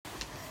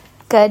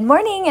Good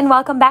morning and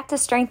welcome back to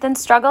Strength and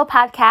Struggle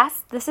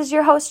podcast. This is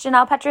your host,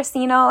 Janelle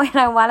Petrosino, and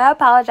I want to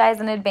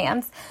apologize in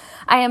advance.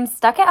 I am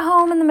stuck at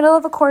home in the middle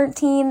of a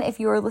quarantine if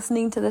you are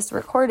listening to this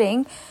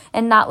recording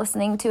and not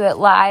listening to it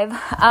live,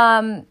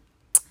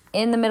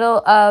 in the middle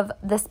of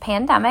this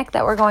pandemic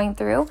that we're going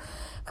through,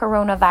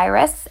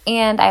 coronavirus.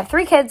 And I have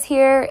 3 kids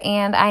here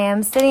and I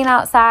am sitting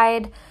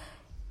outside,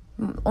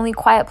 only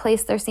quiet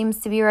place there seems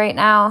to be right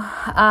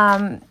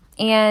now.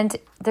 And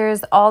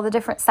there's all the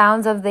different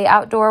sounds of the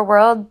outdoor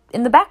world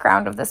in the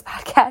background of this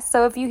podcast.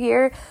 So if you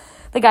hear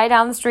the guy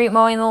down the street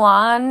mowing the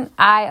lawn,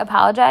 I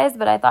apologize,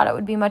 but I thought it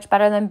would be much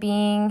better than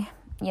being,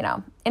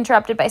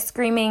 interrupted by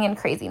screaming and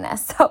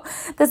craziness. So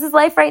this is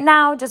life right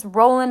now, just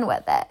rolling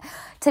with it.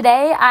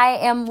 Today, I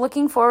am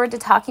looking forward to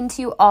talking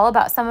to you all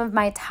about some of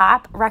my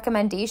top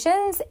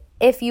recommendations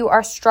if you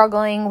are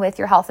struggling with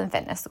your health and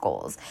fitness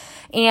goals.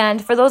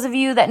 And for those of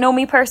you that know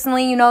me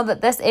personally, you know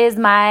that this is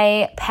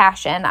my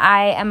passion.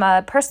 I am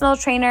a personal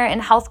trainer and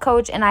health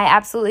coach, and I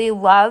absolutely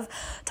love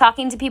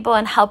talking to people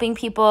and helping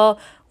people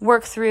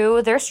work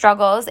through their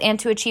struggles and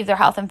to achieve their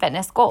health and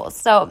fitness goals.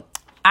 So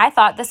I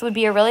thought this would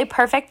be a really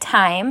perfect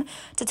time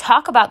to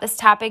talk about this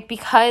topic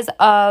because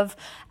of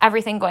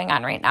everything going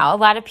on right now. A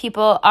lot of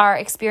people are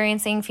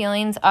experiencing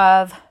feelings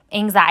of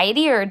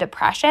anxiety or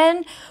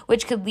depression,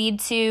 which could lead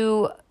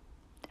to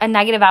a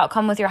negative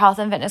outcome with your health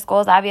and fitness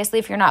goals. Obviously,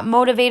 if you're not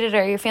motivated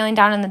or you're feeling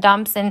down in the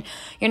dumps and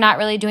you're not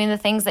really doing the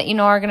things that you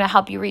know are going to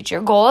help you reach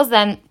your goals,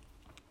 then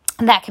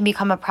that can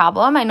become a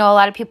problem. I know a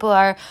lot of people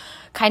are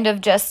kind of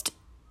just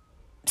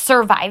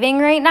surviving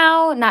right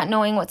now, not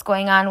knowing what's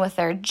going on with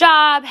their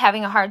job,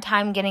 having a hard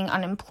time getting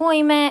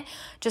unemployment,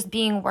 just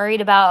being worried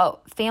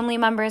about family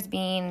members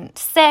being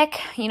sick,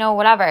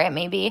 whatever it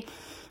may be.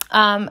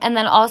 And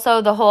then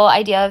also the whole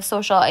idea of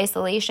social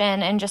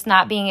isolation and just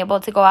not being able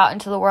to go out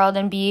into the world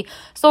and be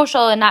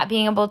social and not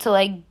being able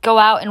to go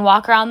out and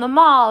walk around the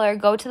mall or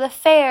go to the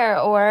fair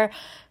or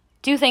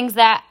do things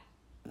that,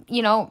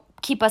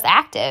 keep us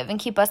active and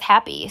keep us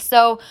happy.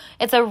 So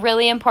it's a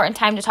really important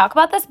time to talk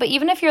about this. But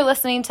even if you're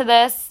listening to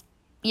this,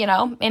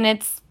 and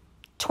it's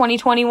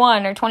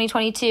 2021 or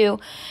 2022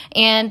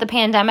 and the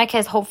pandemic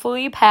has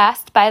hopefully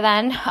passed by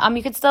then,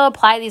 you could still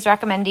apply these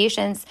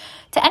recommendations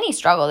to any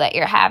struggle that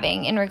you're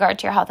having in regard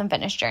to your health and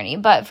fitness journey.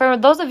 But for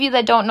those of you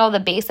that don't know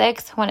the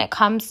basics when it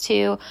comes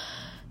to,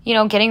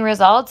 getting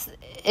results,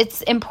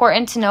 it's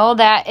important to know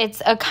that it's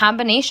a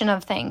combination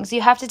of things. You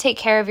have to take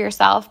care of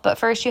yourself, but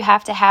first you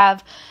have to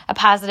have a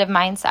positive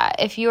mindset.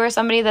 If you are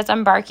somebody that's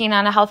embarking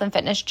on a health and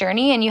fitness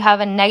journey and you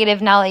have a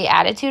negative Nelly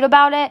attitude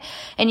about it,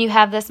 and you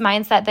have this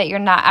mindset that you're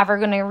not ever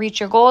going to reach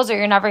your goals or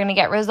you're never going to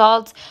get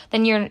results,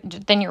 then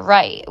you're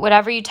right.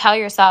 Whatever you tell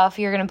yourself,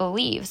 you're going to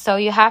believe. So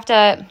you have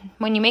to,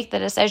 when you make the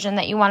decision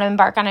that you want to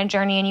embark on a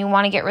journey and you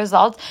want to get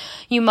results,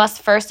 you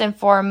must first and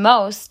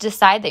foremost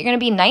decide that you're going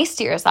to be nice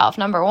to yourself,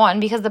 number one,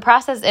 because the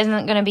process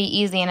isn't going to be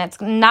easy and it's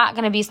not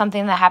going to be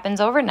something that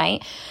happens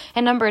overnight.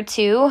 And number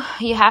 2,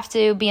 you have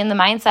to be in the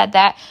mindset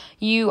that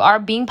you are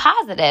being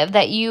positive,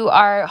 that you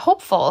are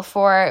hopeful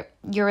for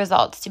your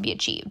results to be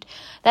achieved.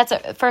 That's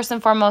first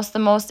and foremost the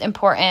most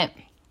important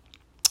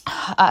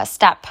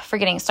step for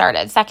getting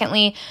started.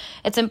 Secondly,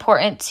 it's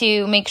important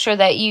to make sure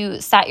that you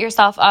set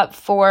yourself up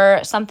for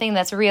something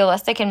that's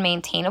realistic and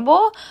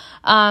maintainable.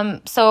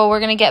 So we're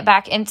going to get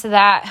back into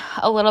that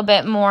a little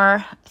bit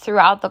more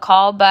throughout the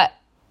call, but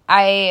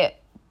I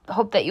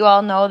hope that you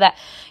all know that,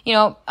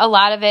 a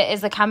lot of it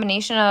is a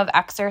combination of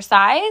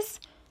exercise,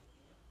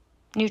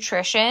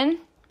 nutrition,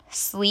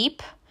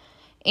 sleep,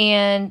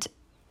 and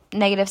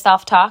negative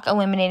self-talk,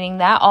 eliminating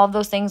that. All of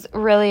those things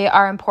really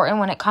are important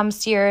when it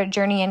comes to your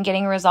journey and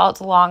getting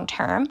results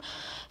long-term.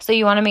 So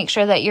you want to make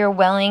sure that you're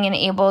willing and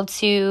able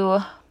to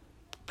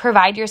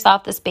provide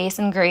yourself the space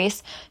and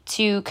grace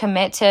to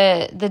commit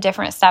to the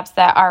different steps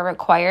that are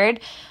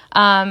required.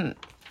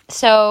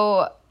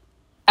 So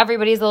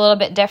everybody's a little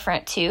bit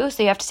different too,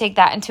 so you have to take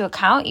that into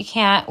account. You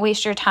can't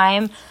waste your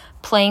time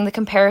playing the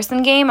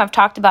comparison game. I've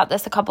talked about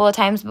this a couple of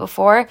times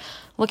before,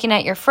 looking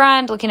at your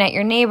friend, looking at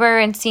your neighbor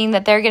and seeing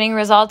that they're getting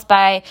results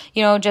by,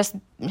 just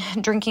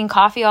drinking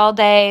coffee all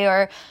day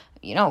or,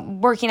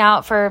 working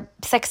out for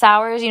 6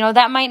 hours.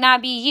 That might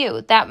not be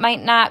you. That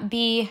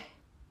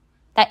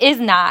is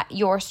not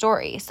your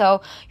story.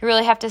 So you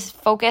really have to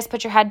focus,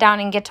 put your head down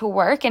and get to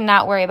work and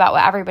not worry about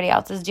what everybody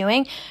else is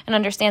doing and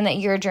understand that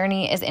your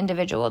journey is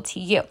individual to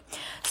you.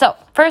 So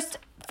first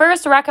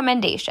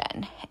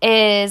recommendation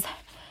is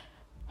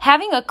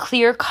having a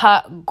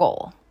clear-cut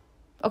goal.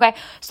 Okay,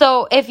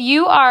 so if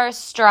you are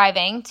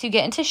striving to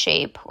get into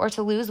shape or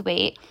to lose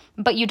weight,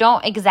 but you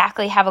don't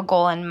exactly have a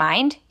goal in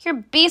mind, you're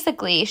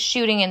basically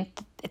shooting in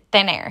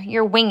thin air.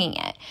 You're winging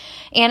it.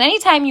 And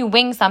anytime you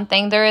wing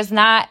something, there's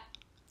no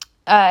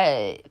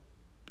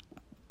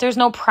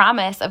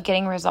promise of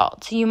getting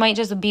results. You might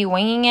just be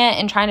winging it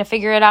and trying to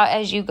figure it out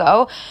as you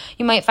go.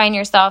 You might find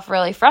yourself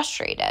really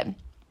frustrated.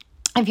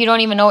 if you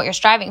don't even know what you're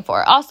striving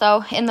for.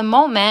 Also, in the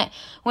moment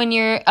when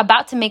you're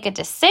about to make a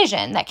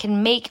decision that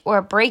can make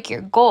or break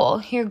your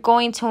goal, you're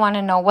going to want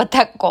to know what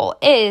that goal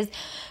is,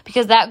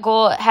 because that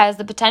goal has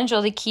the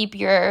potential to keep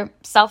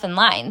yourself in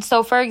line.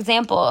 So for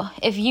example,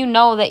 if you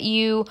know that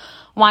you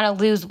want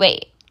to lose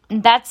weight,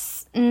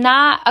 that's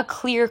not a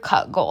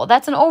clear-cut goal.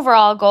 That's an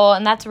overall goal,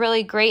 and that's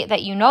really great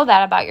that you know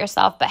that about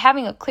yourself. But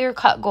having a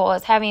clear-cut goal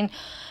is having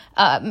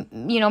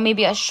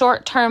maybe a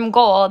short-term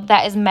goal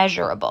that is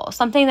measurable,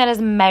 something that is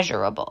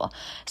measurable,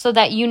 so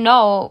that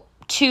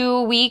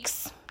 2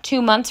 weeks,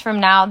 2 months from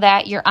now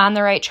that you're on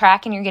the right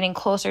track and you're getting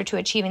closer to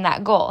achieving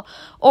that goal,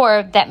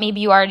 or that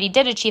maybe you already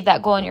did achieve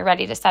that goal and you're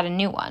ready to set a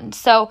new one.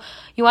 So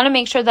you want to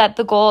make sure that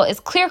the goal is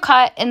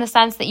clear-cut in the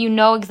sense that you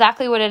know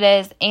exactly what it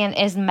is and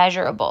is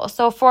measurable.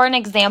 So for an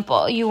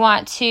example, you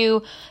want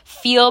to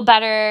feel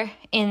better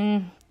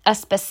in a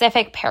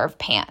specific pair of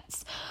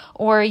pants,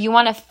 or you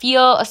want to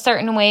feel a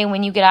certain way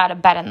when you get out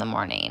of bed in the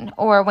morning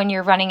or when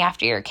you're running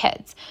after your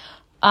kids.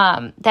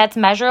 That's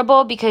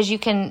measurable because you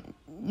can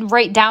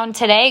write down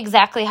today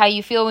exactly how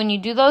you feel when you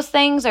do those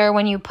things or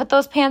when you put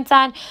those pants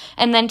on.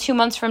 And then 2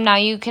 months from now,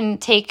 you can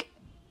take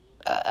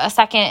a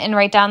second and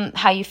write down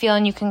how you feel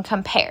and you can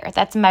compare.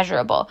 That's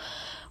measurable.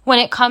 When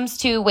it comes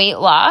to weight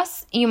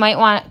loss, you might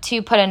want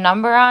to put a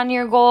number on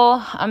your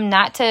goal,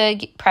 not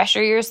to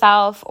pressure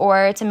yourself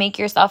or to make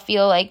yourself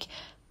feel like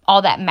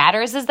all that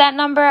matters is that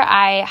number.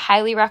 I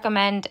highly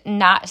recommend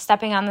not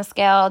stepping on the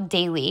scale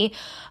daily.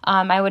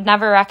 I would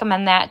never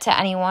recommend that to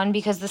anyone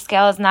because the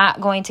scale is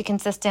not going to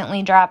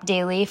consistently drop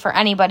daily for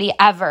anybody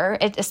ever,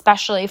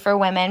 especially for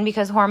women,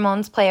 because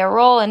hormones play a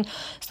role and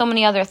so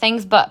many other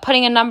things. But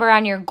putting a number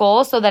on your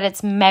goal so that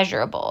it's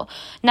measurable,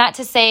 not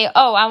to say,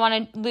 oh, I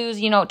want to lose,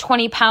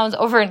 20 pounds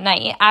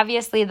overnight.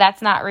 Obviously,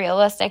 that's not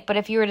realistic. But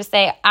if you were to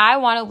say, I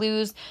want to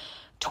lose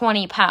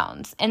 20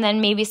 pounds, and then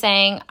maybe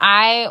saying,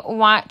 I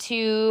want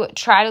to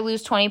try to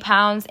lose 20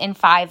 pounds in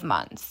 5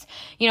 months,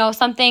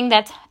 something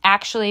that's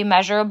actually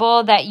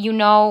measurable, that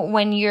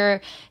when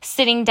you're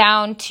sitting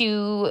down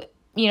to,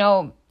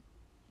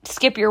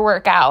 skip your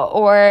workout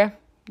or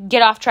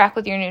get off track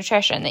with your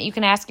nutrition, that you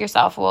can ask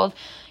yourself, well,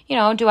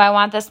 do I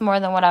want this more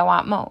than what I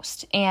want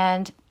most?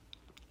 And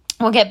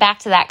we'll get back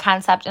to that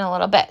concept in a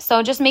little bit.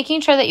 So just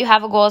making sure that you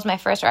have a goal is my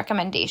first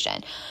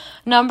recommendation.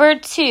 Number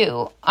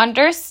 2,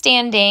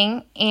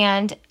 understanding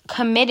and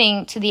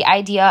committing to the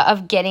idea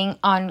of getting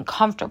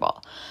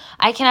uncomfortable.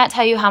 I cannot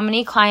tell you how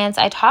many clients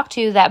I talk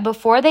to that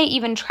before they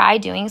even try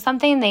doing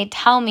something, they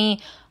tell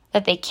me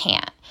that they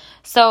can't.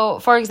 So,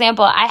 for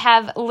example, I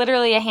have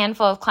literally a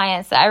handful of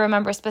clients that I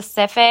remember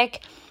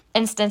specific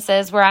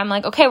instances where I'm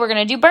like, okay, we're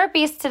going to do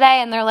burpees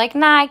today. And they're like,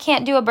 nah, I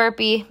can't do a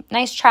burpee.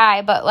 Nice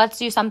try, but let's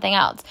do something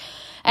else.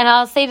 And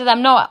I'll say to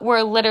them, no,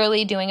 we're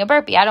literally doing a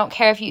burpee. I don't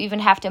care if you even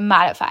have to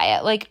modify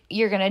it. Like,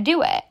 you're going to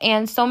do it.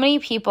 And so many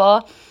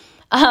people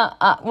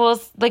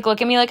will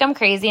look at me like I'm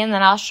crazy, and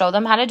then I'll show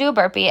them how to do a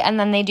burpee, and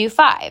then they do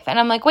 5. And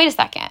I'm like, wait a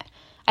second.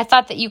 I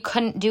thought that you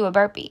couldn't do a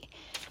burpee.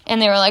 And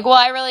they were like, well,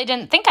 I really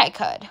didn't think I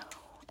could.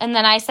 And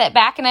then I sit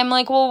back and I'm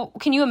like, well,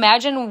 can you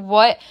imagine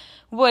what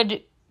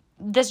would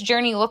this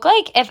journey look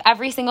like if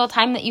every single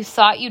time that you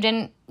thought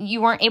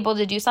you weren't able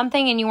to do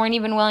something and you weren't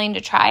even willing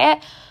to try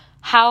it,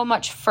 how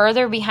much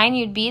further behind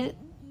you'd be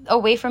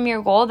away from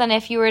your goal than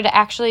if you were to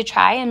actually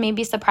try and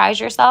maybe surprise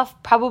yourself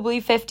probably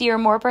 50 or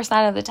more %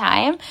 of the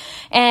time.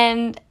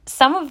 And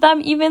some of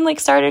them even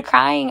started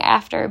crying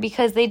after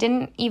because they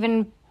didn't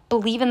even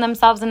believe in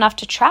themselves enough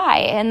to try.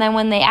 And then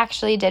when they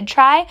actually did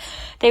try,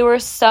 they were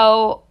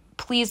so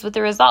pleased with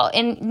the result.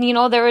 And,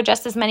 there were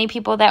just as many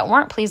people that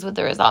weren't pleased with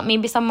the result.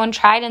 Maybe someone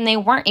tried and they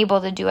weren't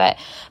able to do it.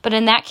 But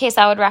in that case,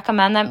 I would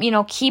recommend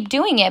them, keep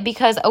doing it,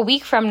 because a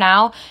week from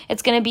now,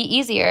 it's going to be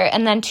easier.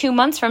 And then 2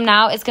 months from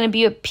now, it's going to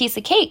be a piece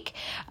of cake.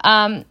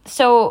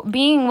 So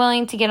being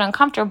willing to get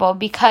uncomfortable,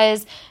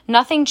 because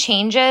nothing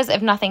changes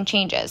if nothing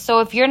changes. So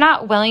if you're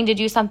not willing to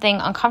do something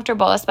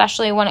uncomfortable,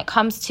 especially when it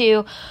comes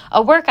to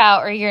a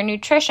workout or your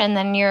nutrition,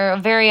 then you're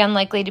very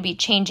unlikely to be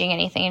changing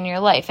anything in your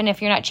life. And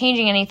if you're not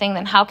changing anything,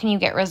 then how can you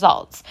get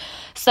results?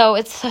 So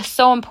it's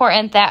so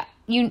important that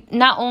you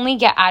not only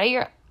get out of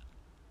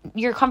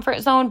your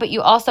comfort zone, but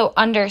you also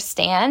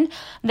understand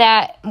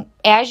that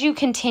as you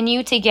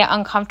continue to get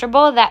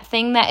uncomfortable, that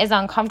thing that is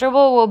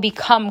uncomfortable will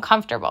become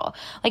comfortable,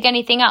 like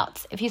anything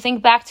else. If you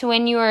think back to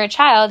when you were a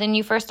child and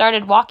you first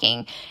started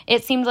walking,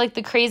 it seemed like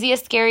the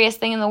craziest,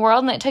 scariest thing in the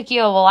world, and it took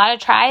you a lot of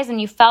tries,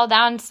 and you fell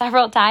down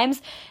several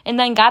times and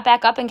then got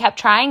back up and kept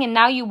trying, and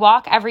now you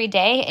walk every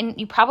day, and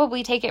you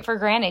probably take it for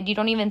granted. You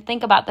don't even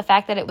think about the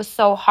fact that it was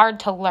so hard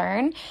to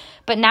learn,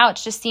 but now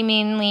it's just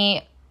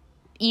seemingly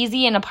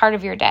easy and a part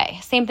of your day.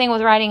 Same thing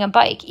with riding a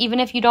bike. Even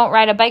if you don't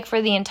ride a bike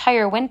for the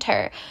entire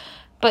winter,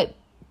 but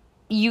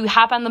you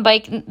hop on the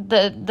bike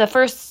the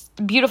first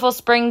beautiful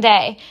spring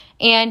day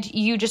and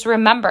you just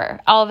remember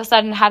all of a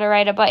sudden how to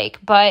ride a bike.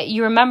 But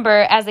you remember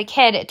as a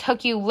kid, it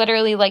took you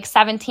literally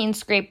 17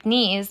 scraped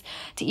knees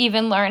to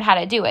even learn how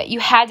to do it. You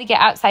had to get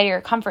outside of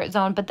your comfort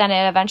zone, but then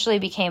it eventually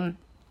became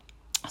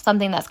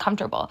something that's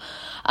comfortable.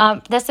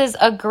 This is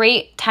a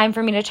great time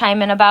for me to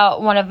chime in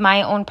about one of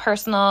my own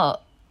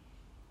personal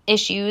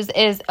issues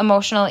is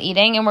emotional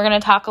eating. And we're going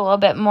to talk a little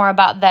bit more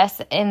about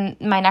this in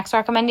my next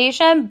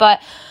recommendation.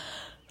 But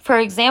for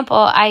example,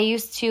 I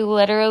used to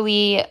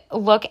literally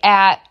look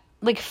at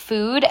like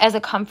food as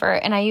a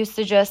comfort, and I used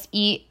to just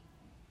eat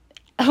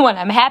when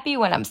I'm happy,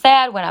 when I'm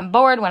sad, when I'm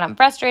bored, when I'm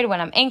frustrated,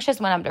 when I'm anxious,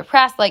 when I'm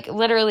depressed. Like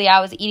literally I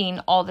was eating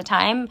all the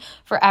time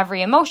for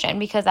every emotion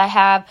because I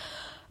have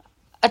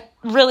a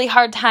really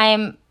hard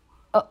time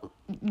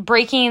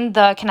breaking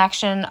the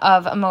connection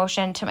of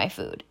emotion to my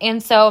food.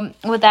 And so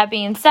with that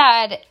being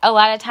said, a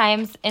lot of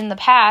times in the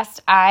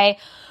past, I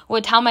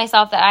would tell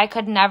myself that I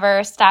could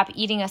never stop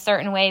eating a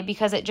certain way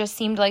because it just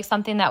seemed like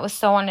something that was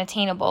so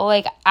unattainable.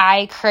 Like,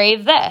 I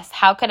crave this.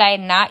 How could I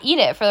not eat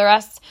it for the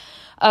rest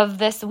of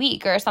this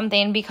week or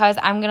something? Because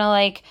I'm going to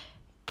like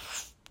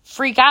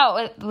freak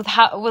out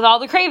with all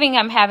the craving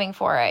I'm having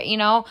for it, you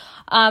know?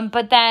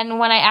 But then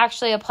when I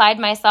actually applied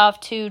myself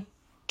to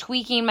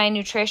tweaking my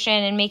nutrition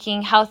and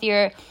making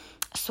healthier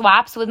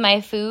swaps with my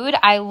food,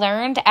 I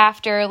learned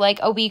after like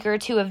a week or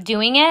two of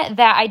doing it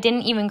that I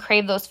didn't even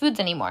crave those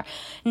foods anymore.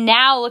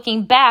 Now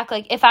looking back,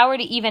 like if I were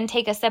to even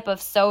take a sip of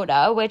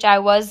soda, which I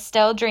was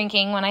still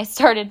drinking when I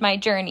started my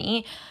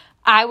journey,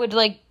 I would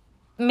like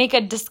make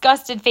a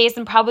disgusted face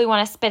and probably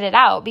want to spit it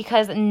out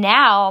because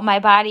now my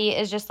body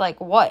is just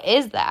like, what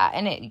is that?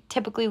 And it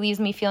typically leaves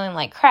me feeling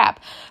like crap.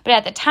 But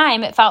at the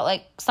time, it felt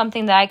like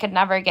something that I could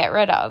never get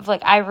rid of.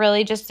 Like I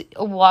really just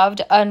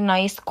loved a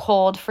nice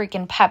cold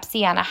freaking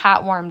Pepsi on a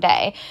hot, warm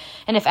day.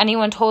 And if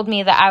anyone told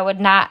me that I would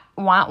not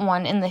want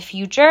one in the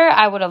future,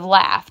 I would have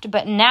laughed.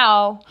 But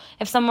now,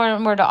 if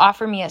someone were to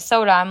offer me a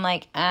soda, I'm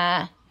like,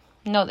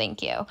 no,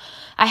 thank you.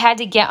 I had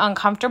to get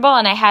uncomfortable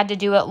and I had to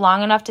do it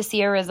long enough to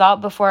see a result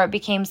before it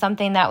became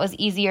something that was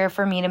easier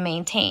for me to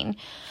maintain.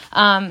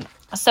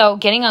 So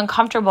getting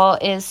uncomfortable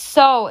is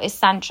so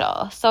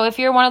essential. So if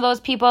you're one of those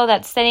people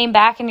that's sitting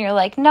back and you're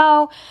like,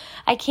 no,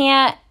 I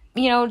can't,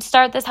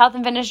 start this health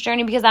and fitness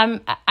journey because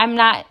I'm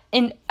not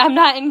in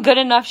good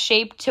enough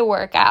shape to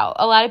work out.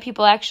 A lot of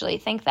people actually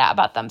think that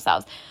about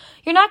themselves.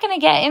 You're not going to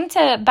get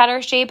into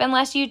better shape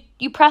unless you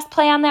press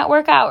play on that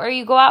workout or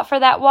you go out for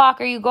that walk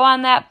or you go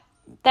on that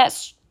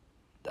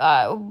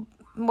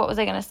what was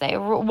I going to say?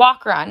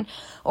 Walk, run,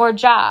 or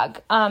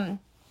jog.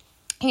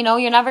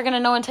 You're never going to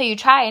know until you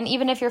try. And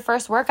even if your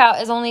first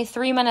workout is only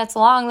 3 minutes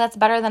long, that's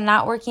better than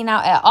not working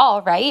out at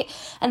all, right?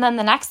 And then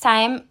the next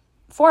time,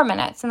 4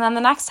 minutes. And then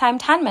the next time,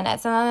 10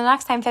 minutes. And then the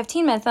next time,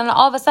 15 minutes. And then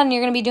all of a sudden,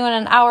 you're going to be doing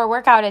an hour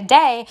workout a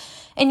day.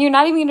 And you're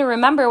not even going to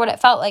remember what it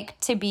felt like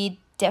to be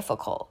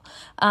difficult.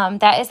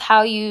 That is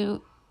how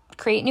you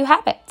create new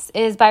habits,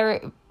 is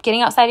by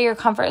getting outside of your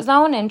comfort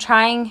zone and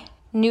trying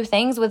new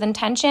things with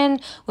intention,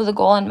 with a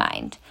goal in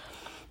mind.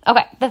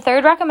 Okay, the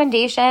third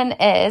recommendation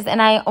is, and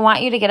I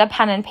want you to get a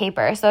pen and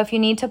paper. So if you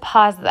need to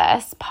pause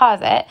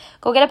it,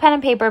 go get a pen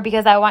and paper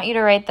because I want you to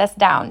write this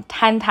down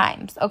 10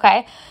 times,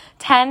 okay?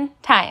 10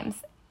 times.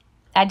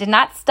 I did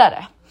not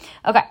stutter.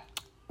 Okay,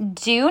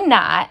 do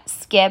not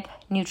skip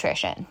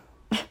nutrition.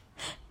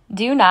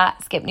 Do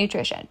not skip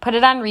nutrition. Put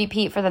it on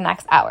repeat for the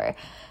next hour.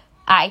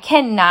 I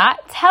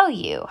cannot tell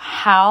you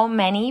how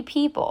many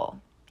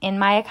people in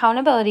my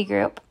accountability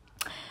group,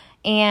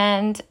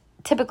 and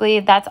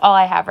typically that's all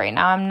I have right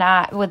now. I'm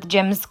not, with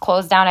gyms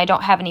closed down, I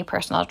don't have any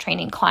personal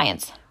training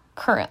clients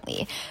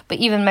currently, but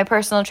even my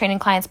personal training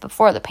clients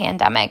before the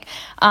pandemic,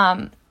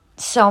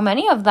 so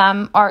many of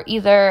them are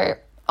either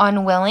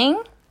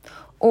unwilling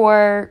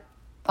or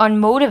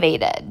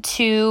unmotivated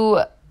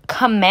to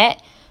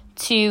commit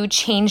to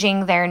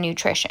changing their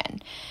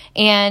nutrition.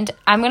 And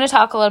I'm going to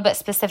talk a little bit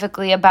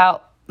specifically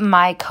about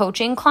my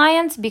coaching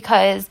clients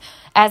because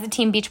as a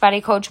Team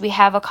Beachbody coach, we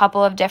have a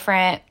couple of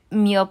different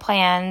meal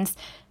plans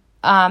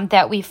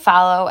that we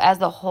follow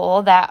as a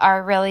whole that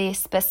are really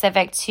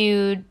specific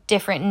to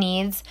different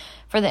needs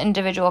for the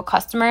individual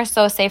customer.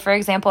 So say, for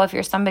example, if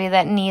you're somebody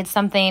that needs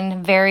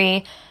something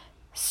very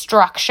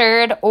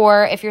structured,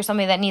 or if you're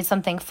somebody that needs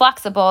something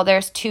flexible,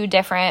 there's two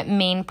different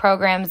main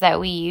programs that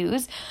we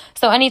use.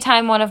 So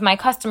anytime one of my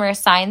customers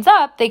signs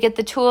up, they get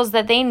the tools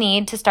that they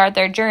need to start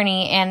their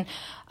journey. And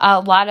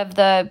a lot of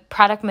the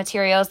product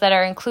materials that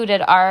are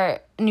included are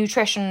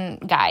nutrition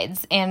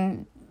guides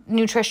and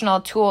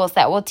nutritional tools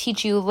that will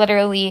teach you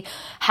literally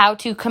how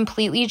to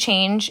completely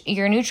change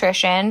your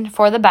nutrition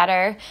for the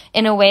better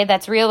in a way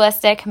that's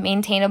realistic,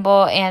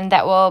 maintainable, and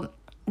that will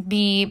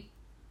be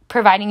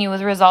providing you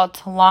with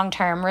results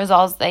long-term,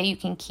 results that you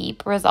can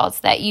keep, results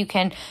that you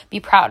can be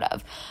proud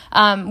of.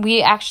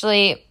 We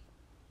actually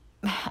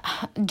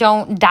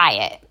don't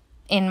diet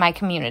in my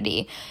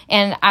community.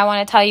 And I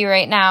want to tell you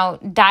right now,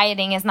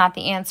 dieting is not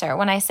the answer.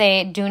 When I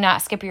say do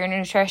not skip your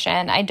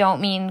nutrition, I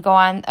don't mean go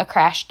on a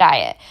crash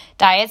diet.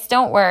 Diets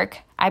don't work.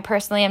 I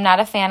personally am not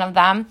a fan of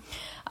them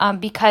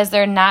because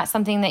they're not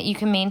something that you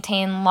can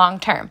maintain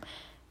long-term.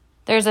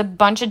 There's a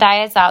bunch of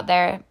diets out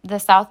there, the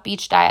South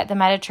Beach diet, the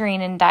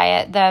Mediterranean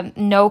diet, the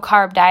no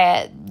carb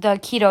diet, the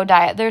keto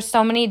diet. There's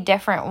so many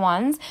different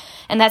ones.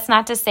 And that's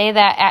not to say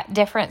that at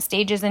different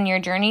stages in your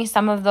journey,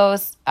 some of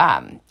those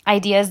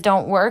ideas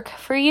don't work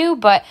for you,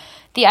 but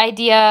the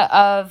idea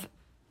of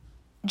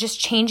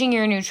just changing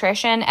your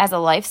nutrition as a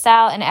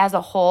lifestyle and as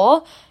a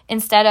whole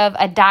instead of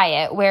a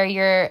diet where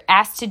you're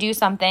asked to do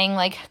something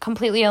like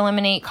completely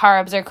eliminate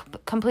carbs or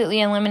completely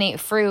eliminate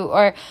fruit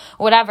or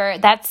whatever,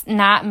 that's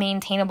not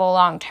maintainable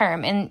long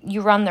term. And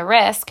you run the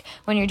risk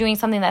when you're doing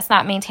something that's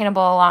not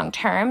maintainable long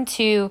term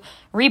to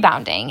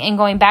rebounding and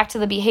going back to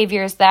the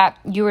behaviors that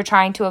you were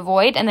trying to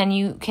avoid, and then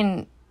you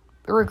can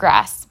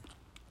regress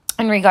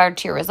in regard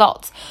to your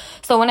results.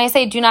 So when I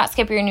say do not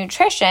skip your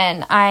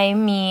nutrition, I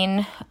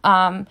mean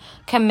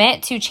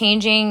commit to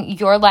changing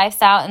your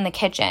lifestyle in the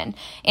kitchen.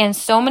 And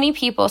so many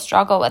people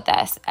struggle with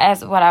this,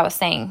 as what I was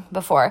saying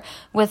before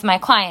with my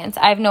clients.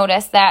 I've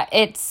noticed that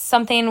it's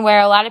something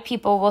where a lot of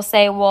people will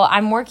say, well,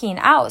 I'm working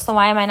out, so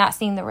why am I not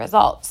seeing the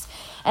results?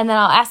 And then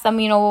I'll ask them,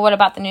 well, what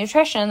about the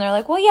nutrition? And they're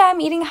like, well, yeah, I'm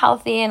eating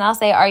healthy. And I'll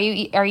say, are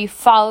you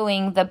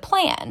following the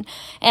plan?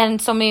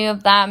 And so many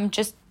of them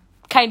just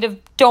kind of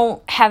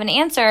don't have an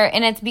answer,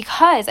 and it's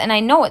because, and I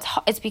know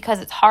it's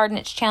because it's hard and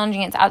it's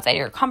challenging, it's outside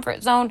your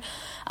comfort zone,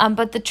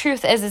 but the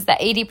truth is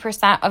that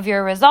 80% of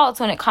your results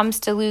when it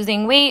comes to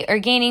losing weight or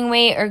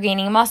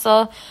gaining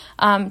muscle,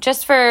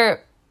 just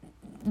for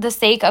the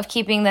sake of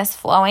keeping this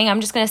flowing, I'm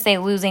just going to say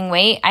losing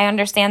weight. I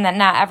understand that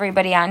not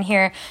everybody on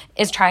here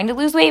is trying to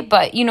lose weight,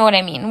 but you know what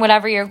I mean,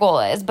 whatever your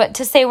goal is. But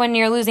to say when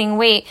you're losing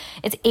weight,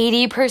 it's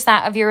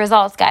 80% of your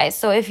results, guys.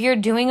 So if you're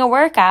doing a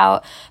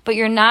workout, but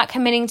you're not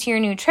committing to your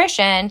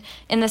nutrition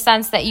in the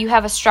sense that you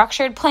have a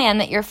structured plan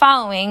that you're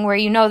following, where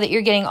you know that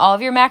you're getting all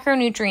of your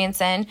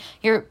macronutrients in,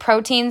 your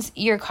proteins,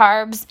 your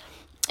carbs,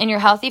 and your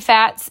healthy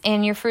fats,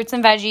 and your fruits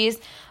and veggies,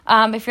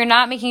 if you're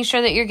not making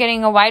sure that you're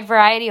getting a wide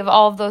variety of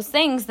all of those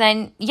things,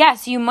 then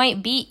yes, you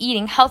might be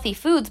eating healthy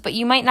foods, but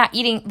you might not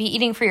be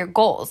eating for your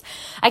goals.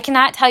 I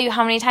cannot tell you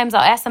how many times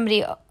I'll ask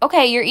somebody,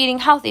 okay, you're eating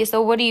healthy,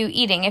 so what are you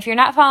eating? If you're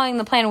not following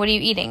the plan, what are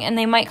you eating? And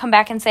they might come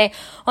back and say,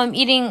 well, I'm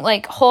eating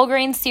like whole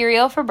grain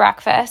cereal for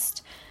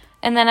breakfast,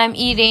 and then I'm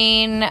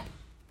eating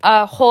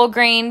a whole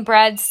grain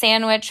bread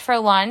sandwich for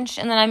lunch,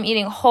 and then I'm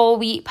eating whole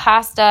wheat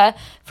pasta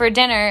for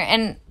dinner.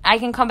 And I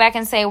can come back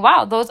and say,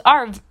 wow, those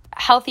are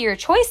healthier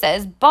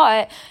choices,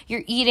 but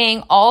you're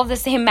eating all of the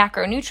same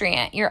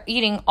macronutrient. You're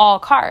eating all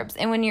carbs.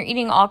 And when you're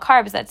eating all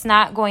carbs, that's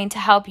not going to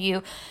help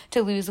you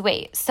to lose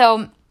weight.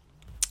 So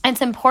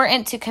it's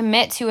important to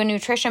commit to a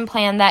nutrition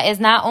plan that is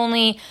not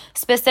only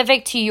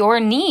specific to your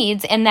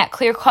needs and that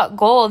clear-cut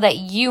goal that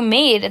you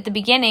made at the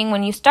beginning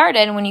when you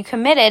started and when you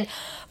committed,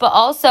 but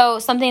also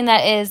something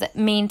that is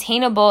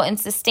maintainable and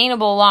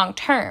sustainable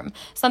long-term.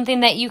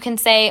 Something that you can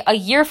say a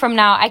year from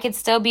now, I could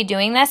still be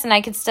doing this and I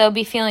could still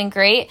be feeling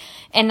great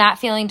and not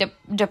feeling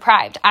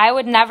deprived. I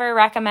would never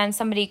recommend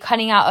somebody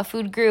cutting out a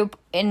food group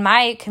in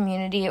my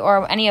community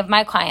or any of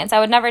my clients. I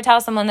would never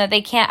tell someone that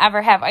they can't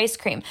ever have ice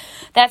cream.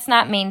 That's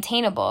not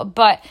maintainable.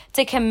 But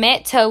to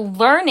commit to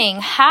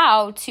learning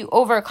how to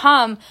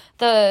overcome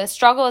the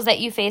struggles that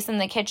you face in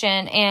the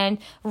kitchen and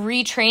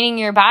retraining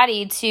your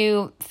body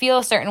to feel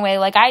a certain way,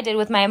 like I did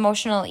with my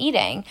emotional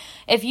eating.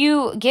 If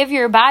you give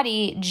your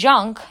body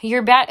junk,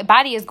 your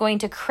body is going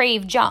to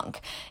crave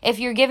junk. If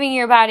you're giving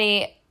your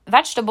body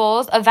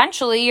vegetables,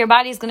 eventually your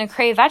body's going to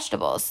crave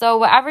vegetables. So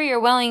whatever you're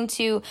willing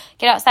to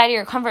get outside of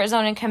your comfort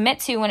zone and commit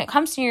to when it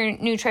comes to your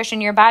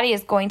nutrition, your body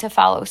is going to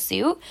follow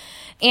suit.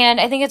 And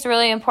I think it's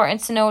really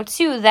important to know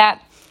too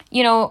that,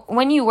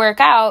 when you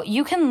work out,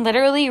 you can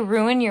literally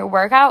ruin your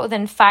workout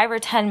within 5 or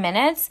 10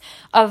 minutes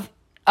of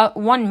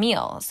one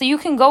meal. So you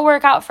can go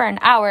work out for an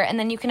hour and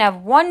then you can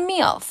have one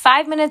meal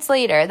 5 minutes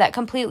later that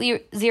completely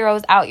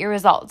zeroes out your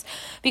results.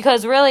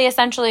 Because really,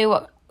 essentially,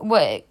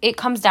 what it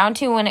comes down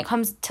to when it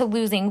comes to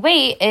losing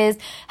weight is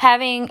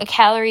having a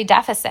calorie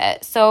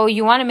deficit. So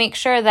you want to make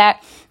sure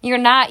that you're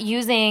not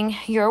using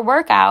your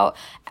workout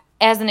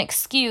as an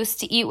excuse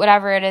to eat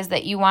whatever it is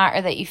that you want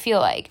or that you feel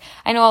like.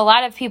 I know a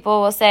lot of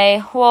people will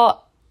say,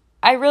 well,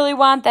 I really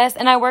want this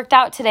and I worked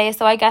out today,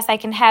 so I guess I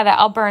can have it.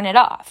 I'll burn it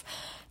off.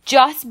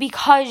 Just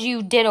because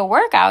you did a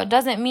workout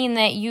doesn't mean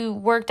that you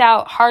worked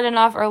out hard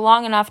enough or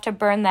long enough to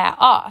burn that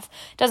off.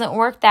 It doesn't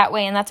work that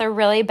way, and that's a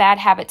really bad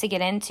habit to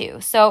get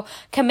into. So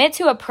commit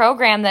to a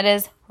program that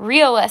is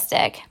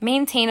realistic,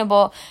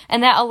 maintainable,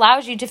 and that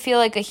allows you to feel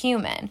like a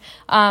human.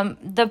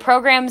 The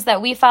programs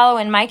that we follow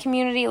in my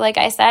community, like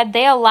I said,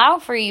 they allow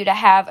for you to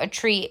have a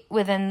treat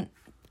within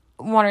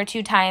 1 or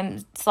 2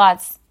 time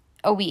slots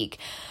a week.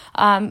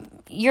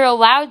 You're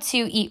allowed to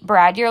eat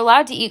bread, you're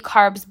allowed to eat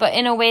carbs, but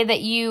in a way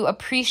that you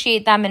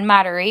appreciate them in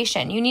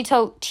moderation. You need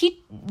to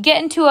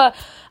get into a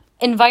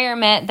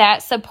environment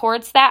that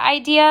supports that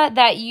idea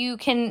that you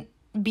can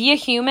be a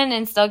human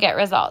and still get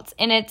results.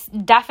 And it's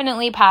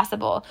definitely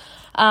possible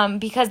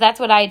because that's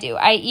what I do.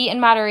 I eat in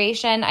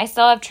moderation. I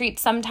still have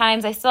treats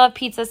sometimes. I still have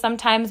pizza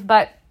sometimes,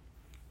 but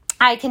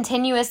I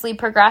continuously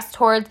progress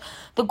towards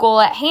the goal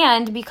at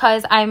hand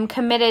because I'm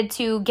committed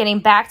to getting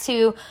back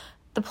to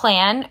the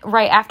plan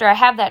right after I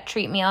have that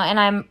treat meal, and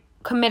I'm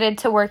committed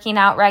to working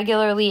out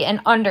regularly and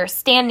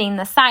understanding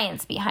the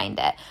science behind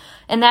it.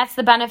 And that's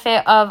the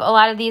benefit of a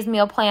lot of these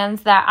meal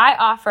plans that I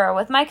offer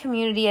with my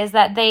community, is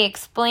that they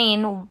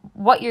explain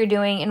what you're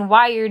doing and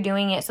why you're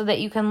doing it so that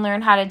you can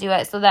learn how to do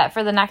it, so that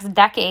for the next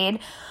decade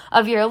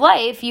of your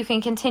life, you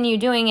can continue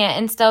doing it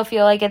and still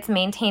feel like it's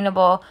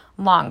maintainable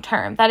long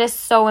term. That is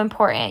so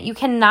important. You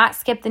cannot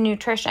skip the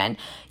nutrition.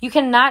 You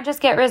cannot just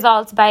get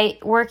results by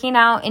working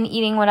out and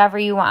eating whatever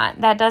you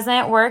want. That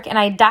doesn't work, and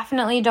I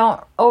definitely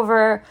don't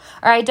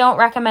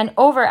recommend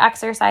over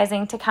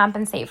exercising to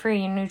compensate for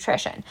your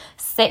nutrition.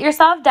 Sit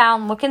yourself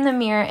down, look in the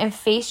mirror, and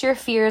face your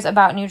fears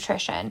about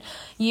nutrition.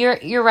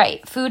 You're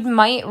right. Food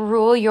might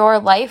rule your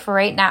life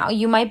right now.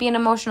 You might be an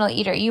emotional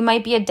eater. You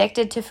might be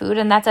addicted to food,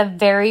 and that's a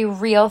very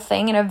real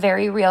thing and a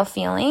very real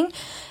feeling.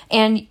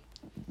 And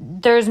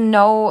there's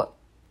no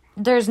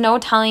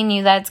telling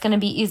you that it's going to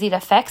be easy to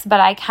fix, but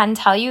I can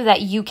tell you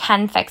that you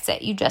can fix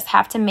it. You just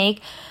have to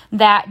make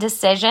that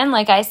decision,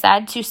 like I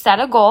said, to set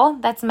a goal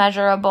that's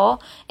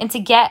measurable and to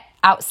get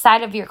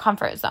outside of your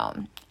comfort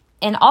zone.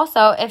 And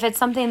also, if it's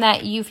something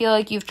that you feel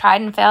like you've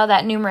tried and failed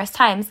at numerous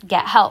times,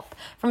 get help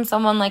from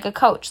someone like a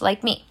coach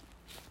like me.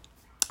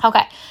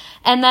 Okay.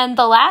 And then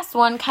the last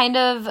one kind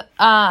of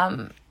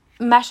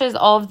meshes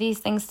all of these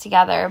things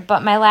together,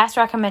 but my last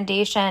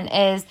recommendation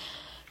is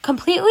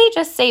completely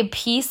just say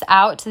peace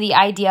out to the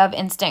idea of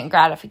instant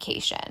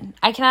gratification.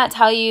 I cannot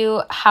tell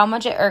you how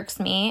much it irks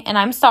me, and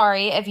I'm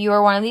sorry if you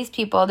are one of these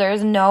people.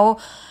 There's no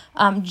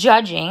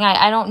judging.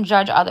 I don't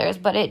judge others,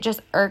 but it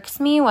just irks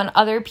me when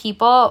other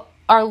people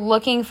are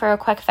looking for a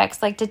quick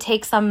fix, like to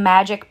take some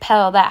magic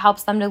pill that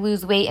helps them to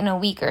lose weight in a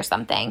week or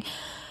something.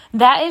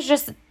 That is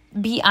just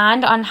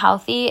beyond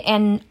unhealthy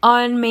and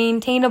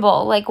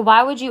unmaintainable. Like,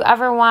 why would you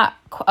ever want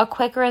a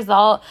quick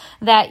result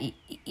that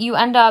you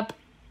end up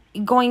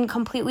going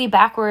completely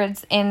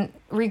backwards and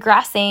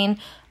regressing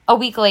a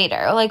week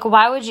later? Like,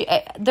 why would you?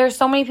 There's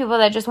so many people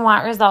that just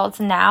want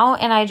results now,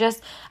 and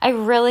I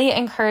really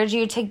encourage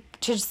you to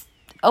just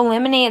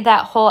eliminate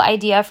that whole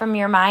idea from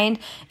your mind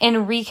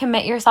and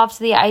recommit yourself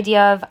to the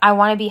idea of, I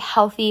want to be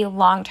healthy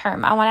long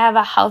term. I want to have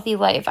a healthy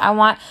life. I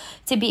want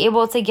to be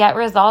able to get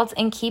results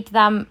and keep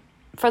them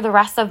for the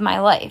rest of my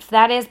life.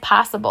 That is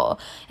possible.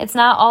 It's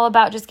not all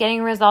about just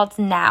getting results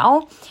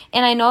now.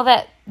 And I know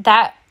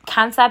that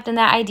concept and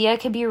that idea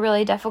could be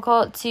really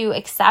difficult to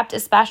accept,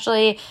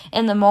 especially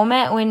in the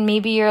moment when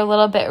maybe you're a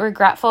little bit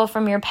regretful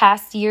from your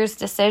past year's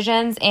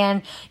decisions,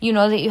 and you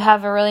know that you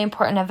have a really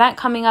important event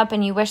coming up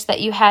and you wish that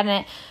you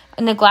hadn't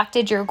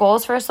neglected your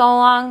goals for so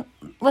long.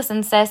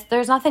 Listen, sis,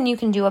 there's nothing you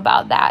can do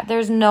about that.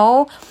 There's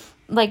no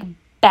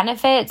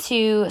benefit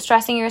to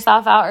stressing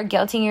yourself out or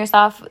guilting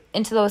yourself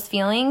into those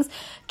feelings.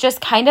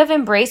 Just kind of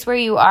embrace where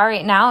you are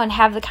right now and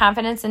have the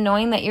confidence in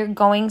knowing that you're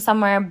going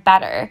somewhere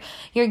better.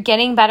 You're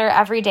getting better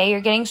every day.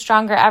 You're getting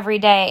stronger every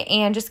day,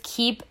 and just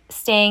keep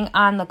staying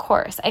on the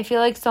course. I feel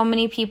like so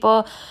many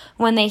people,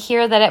 when they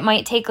hear that it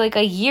might take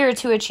a year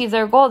to achieve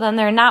their goal, then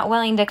they're not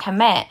willing to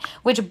commit,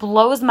 which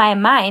blows my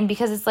mind,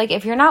 because it's like,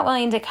 if you're not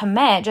willing to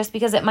commit just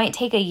because it might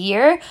take a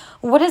year,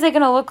 what is it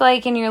going to look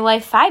like in your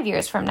life 5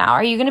 years from now?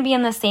 Are you going to be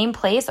in the same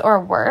place or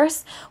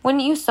worse?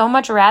 Wouldn't you so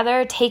much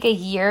rather take a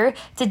year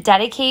to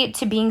dedicate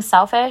to being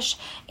selfish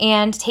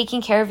and taking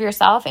care of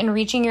yourself and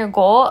reaching your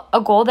goal,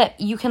 a goal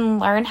that you can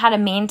learn how to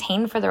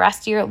maintain for the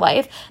rest of your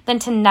life, than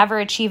to never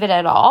achieve it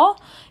at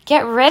all?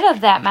 Get rid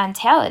of that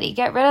mentality.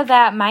 Get rid of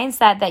that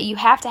mindset that you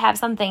have to have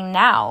something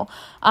now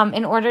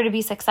in order to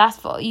be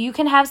successful. You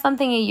can have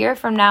something a year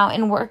from now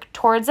and work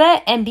towards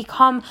it and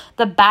become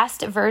the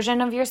best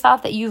version of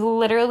yourself that you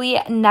literally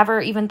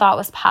never even thought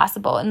was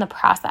possible in the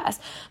process.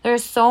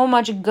 There's so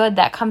much good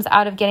that comes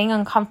out of getting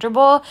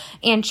uncomfortable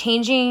and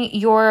changing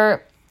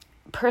your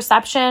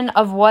perception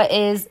of what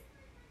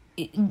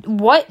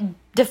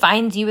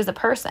defines you as a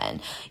person.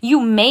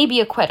 You may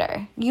be a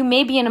quitter. You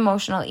may be an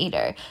emotional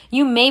eater.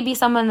 You may be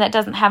someone that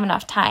doesn't have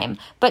enough time,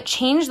 but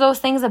change those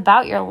things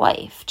about your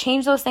life.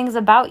 Change those things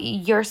about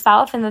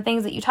yourself and the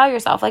things that you tell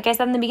yourself. Like I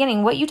said in the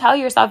beginning, what you tell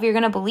yourself, you're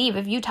going to believe.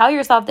 If you tell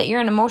yourself that you're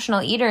an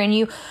emotional eater and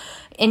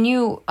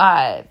you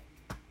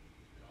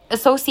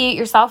associate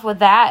yourself with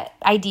that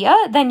idea,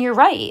 then you're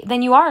right.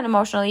 Then you are an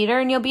emotional eater,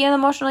 and you'll be an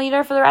emotional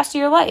eater for the rest of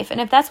your life. And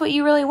if that's what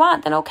you really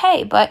want, then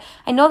okay. But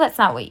I know that's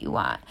not what you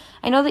want.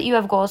 I know that you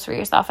have goals for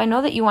yourself. I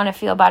know that you want to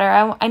feel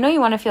better. I know you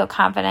want to feel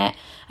confident.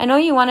 I know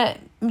you want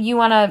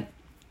to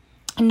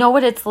know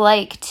what it's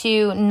like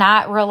to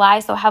not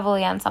rely so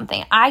heavily on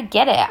something. I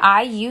get it.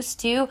 I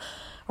used to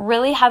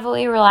really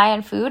heavily rely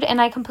on food, and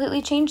I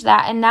completely changed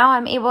that, and now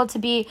I'm able to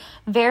be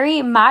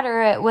very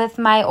moderate with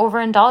my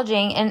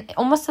overindulging, and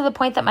almost to the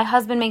point that my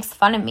husband makes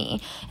fun of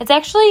me. It's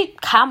actually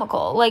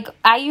comical.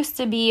 I used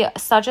to be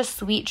such a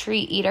sweet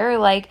treat eater.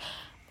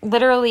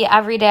 Literally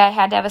every day I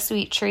had to have a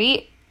sweet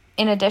treat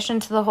in addition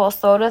to the whole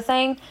soda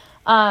thing.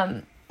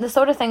 The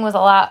soda thing was a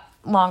lot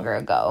longer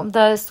ago.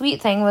 The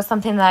sweet thing was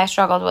something that I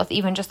struggled with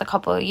even just a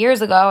couple of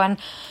years ago, and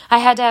I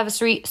had to have a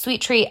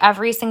sweet treat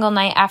every single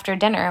night after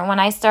dinner. When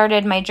I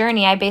started my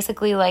journey, I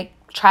basically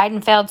tried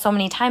and failed so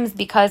many times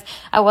because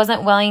I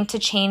wasn't willing to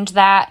change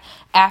that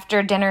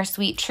after dinner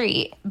sweet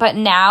treat. But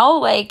now,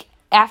 like,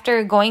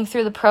 after going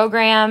through the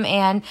program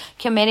and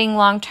committing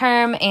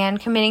long-term and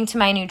committing to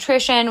my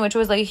nutrition, which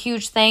was like a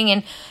huge thing,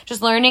 and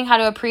just learning how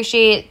to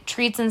appreciate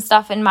treats and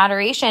stuff in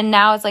moderation,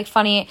 now it's like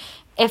funny,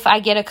 if I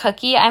get a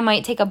cookie, I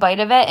might take a bite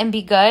of it and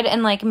be good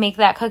and like make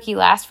that cookie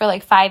last for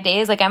like 5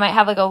 days. Like I might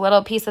have like a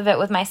little piece of it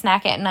with my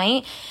snack at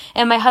night,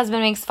 and my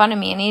husband makes fun of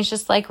me and he's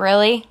just like,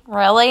 really?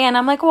 And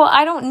I'm like, well,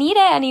 I don't need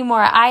it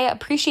anymore. I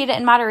appreciate it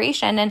in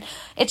moderation. And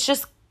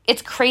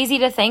it's crazy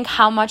to think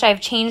how much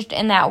I've changed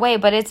in that way,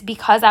 but it's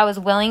because I was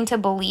willing to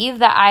believe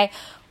that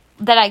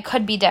I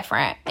could be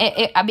different.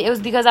 It was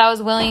because I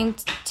was willing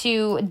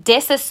to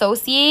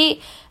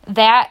disassociate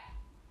that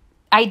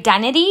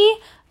identity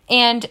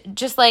and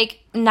just like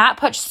not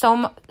put so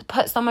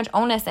much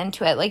onus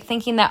into it, like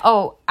thinking that,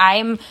 oh,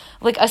 I'm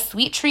like a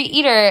sweet treat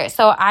eater,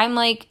 so I'm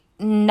like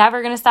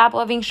never going to stop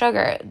loving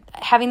sugar.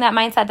 Having that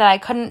mindset that I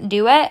couldn't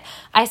do it,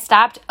 I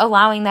stopped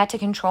allowing that to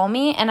control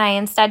me, and I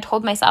instead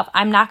told myself,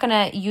 I'm not going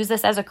to use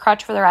this as a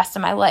crutch for the rest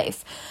of my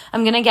life.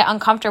 I'm going to get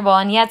uncomfortable,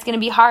 and yeah, it's going to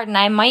be hard, and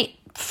I might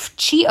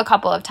cheat a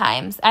couple of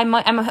times. I'm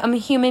a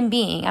human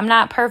being. I'm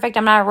not perfect.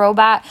 I'm not a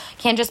robot.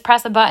 Can't just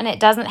press a button.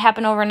 It doesn't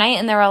happen overnight.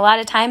 And there were a lot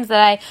of times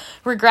that I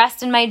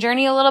regressed in my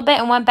journey a little bit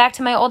and went back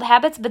to my old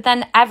habits. But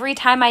then every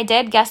time I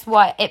did, guess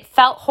what? It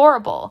felt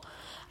horrible.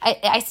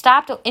 I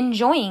stopped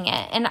enjoying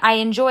it, and I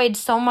enjoyed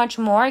so much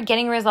more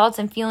getting results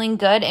and feeling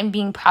good and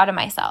being proud of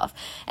myself.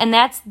 And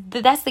that's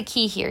the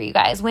key here, you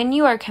guys. When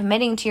you are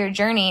committing to your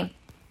journey,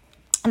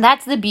 and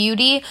that's the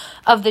beauty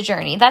of the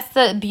journey. That's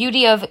the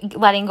beauty of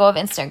letting go of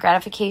instant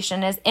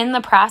gratification, is in the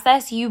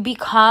process, you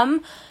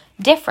become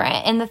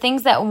different. And the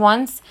things that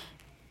once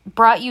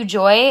brought you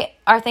joy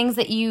are things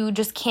that you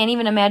just can't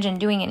even imagine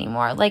doing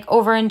anymore, like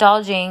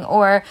overindulging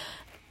or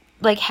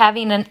like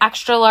having an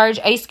extra large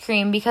ice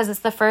cream because it's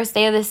the first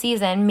day of the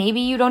season.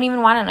 Maybe you don't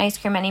even want an ice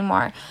cream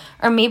anymore.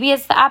 Or maybe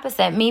it's the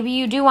opposite. Maybe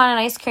you do want an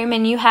ice cream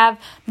and you have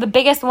the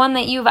biggest one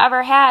that you've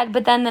ever had,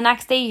 but then the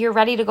next day you're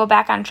ready to go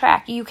back on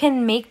track. You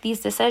can make these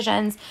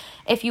decisions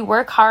if you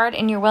work hard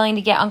and you're willing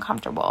to get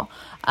uncomfortable.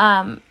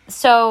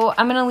 So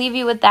I'm going to leave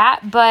you with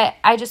that, but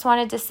I just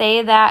wanted to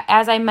say that,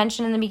 as I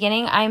mentioned in the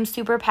beginning, I'm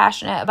super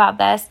passionate about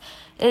this.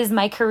 It is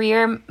my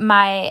career,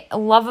 my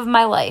love of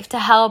my life, to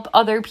help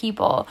other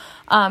people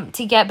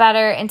to get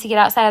better and to get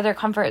outside of their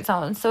comfort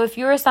zone. So if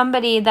you're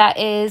somebody that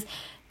is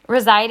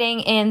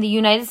residing in the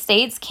United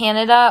States,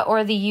 Canada,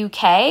 or the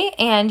UK,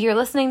 and you're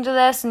listening to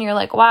this and you're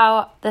like,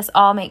 wow, this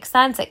all makes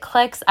sense, it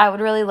clicks, I would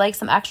really like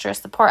some extra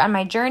support on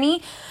my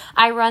journey,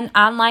 I run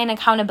online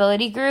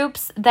accountability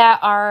groups that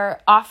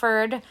are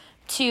offered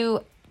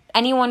to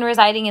anyone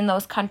residing in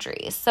those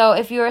countries. So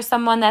if you are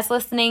someone that's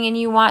listening and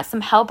you want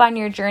some help on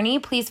your journey,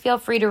 please feel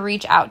free to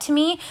reach out to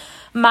me.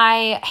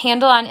 My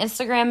handle on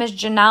Instagram is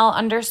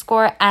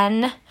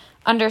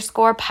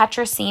Janelle_N_Petrosino,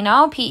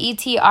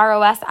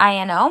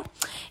 Petrosino.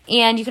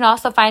 And you can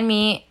also find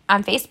me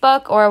on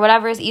Facebook or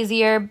whatever is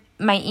easier.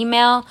 My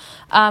email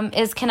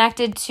is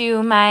connected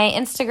to my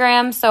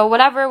Instagram, so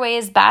whatever way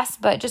is best,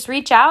 but just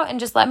reach out and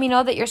just let me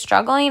know that you're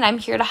struggling. I'm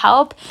here to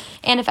help.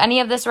 And if any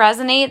of this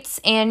resonates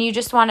and you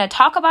just want to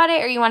talk about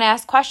it or you want to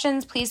ask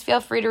questions, please feel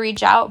free to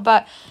reach out.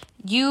 But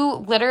you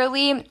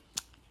literally,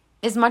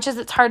 as much as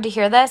it's hard to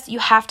hear this, you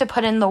have to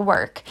put in the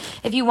work.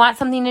 If you want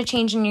something to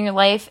change in your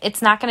life,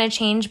 it's not going to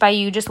change by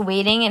you just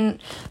waiting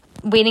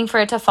for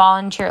it to fall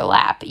into your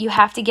lap. You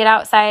have to get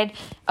outside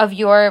of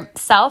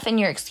yourself and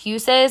your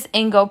excuses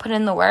and go put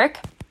in the work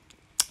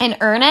and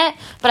earn it.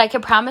 But I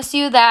can promise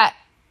you that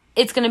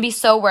it's going to be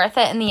so worth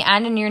it in the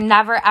end, and you're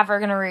never, ever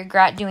going to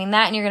regret doing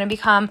that. And you're going to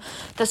become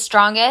the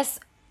strongest,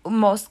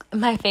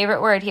 my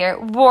favorite word here,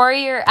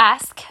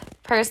 warrior-esque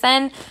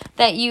person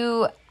that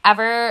you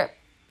ever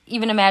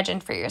even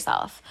imagined for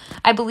yourself.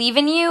 I believe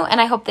in you,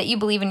 and I hope that you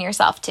believe in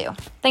yourself too.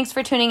 Thanks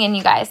for tuning in,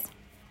 you guys.